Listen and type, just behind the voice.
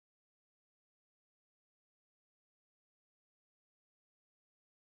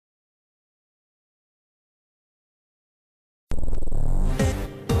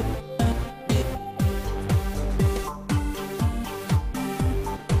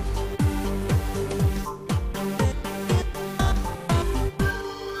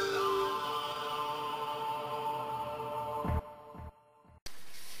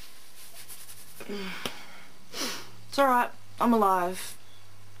alright, I'm alive.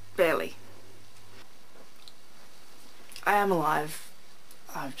 Barely. I am alive.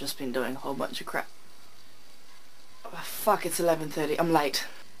 I've just been doing a whole bunch of crap. Oh, fuck, it's 11:30. I'm late.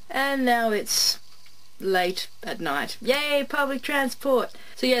 And now it's late at night. Yay, public transport!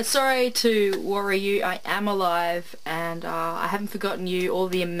 So yeah, sorry to worry you. I am alive, and I haven't forgotten you, all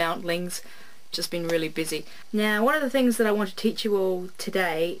the amountlings. Just been really busy. Now, one of the things that I want to teach you all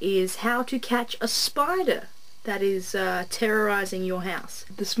today is how to catch a spider that is terrorizing your house.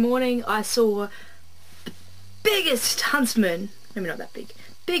 This morning I saw the biggest huntsman, maybe not that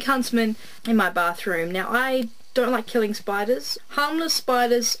big huntsman in my bathroom. Now, I don't like killing spiders. Harmless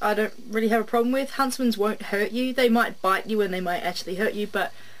spiders I don't really have a problem with. Huntsmans won't hurt you. They might bite you and they might actually hurt you,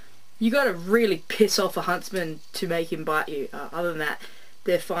 but you gotta really piss off a huntsman to make him bite you. Other than that,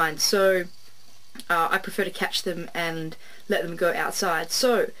 they're fine. So I prefer to catch them and let them go outside.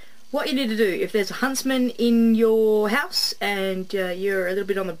 So what you need to do, if there's a huntsman in your house and you're a little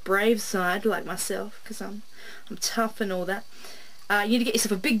bit on the brave side like myself, because I'm tough and all that, you need to get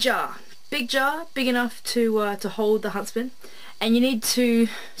yourself a big jar, big enough to hold the huntsman, and you need to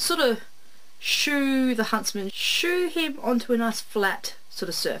sort of shoo the huntsman, shoo him onto a nice flat sort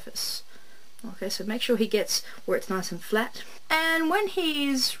of surface. Okay, so make sure he gets where it's nice and flat, and when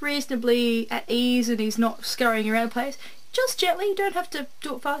he's reasonably at ease and he's not scurrying around the place, just gently, you don't have to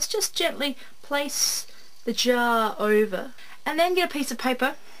do it fast, just gently place the jar over, and then get a piece of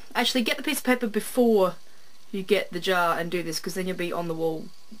paper. Actually, get the piece of paper before you get the jar and do this, because then you'll be on the wall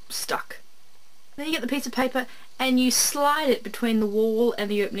stuck. Then you get the piece of paper and you slide it between the wall and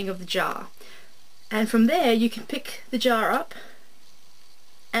the opening of the jar, and from there you can pick the jar up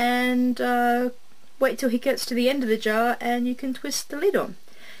and wait till he gets to the end of the jar and you can twist the lid on,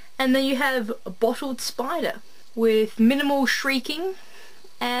 and then you have a bottled spider with minimal shrieking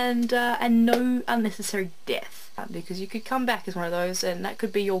and no unnecessary death, because you could come back as one of those and that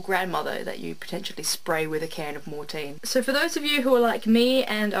could be your grandmother that you potentially spray with a can of Mortine. So for those of you who are like me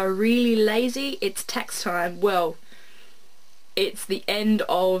and are really lazy, it's tax time. Well, it's the end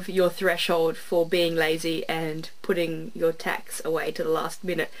of your threshold for being lazy and putting your tax away to the last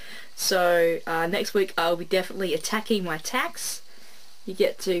minute. So next week I'll be definitely attacking my tax. You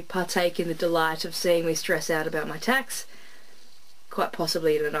get to partake in the delight of seeing me stress out about my tax, quite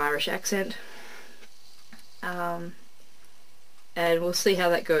possibly in an Irish accent. And we'll see how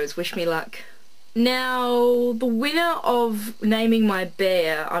that goes. Wish me luck. Now, the winner of naming my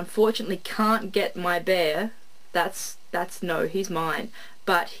bear unfortunately can't get my bear. That's no, he's mine.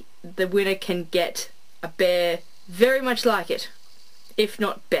 But the winner can get a bear very much like it, if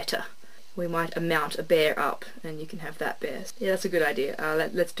not better. We might mount a bear up and you can have that bear. Yeah, that's a good idea.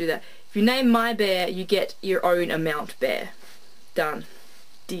 Let's do that. If you name my bear, you get your own mount bear. Done.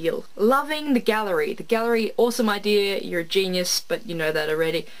 Deal. Loving the gallery. The gallery, awesome idea. You're a genius, but you know that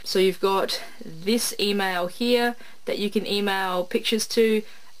already. So you've got this email here that you can email pictures to,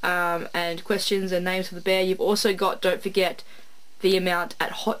 and questions and names for the bear. You've also got, don't forget, the amount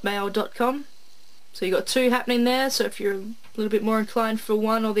at hotmail.com. So you've got two happening there, so if you're a little bit more inclined for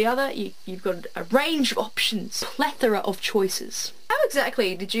one or the other, you've got a range of options, plethora of choices. How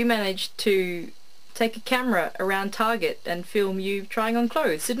exactly did you manage to take a camera around Target and film you trying on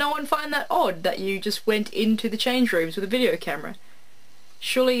clothes? Did no one find that odd that you just went into the change rooms with a video camera?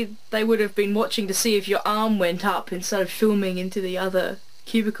 Surely they would have been watching to see if your arm went up instead of filming into the other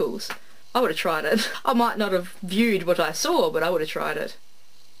cubicles. I would have tried it. I might not have viewed what I saw, but I would have tried it.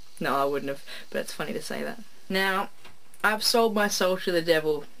 No, I wouldn't have, but it's funny to say that. Now, I've sold my soul to the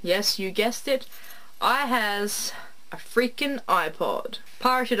devil. Yes, you guessed it. I has a freaking iPod.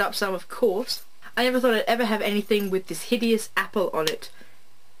 Pirated up some, of course. I never thought I'd ever have anything with this hideous apple on it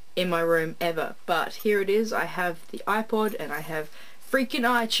in my room ever, but here it is. I have the iPod and I have freaking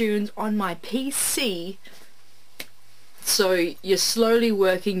iTunes on my PC. So you're slowly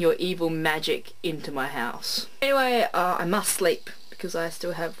working your evil magic into my house. Anyway, I must sleep because I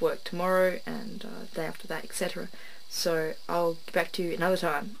still have work tomorrow and the day after that, etc. So I'll get back to you another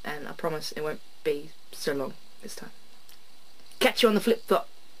time, and I promise it won't be so long this time. Catch you on the flip flop,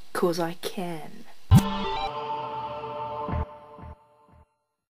 'cause I can.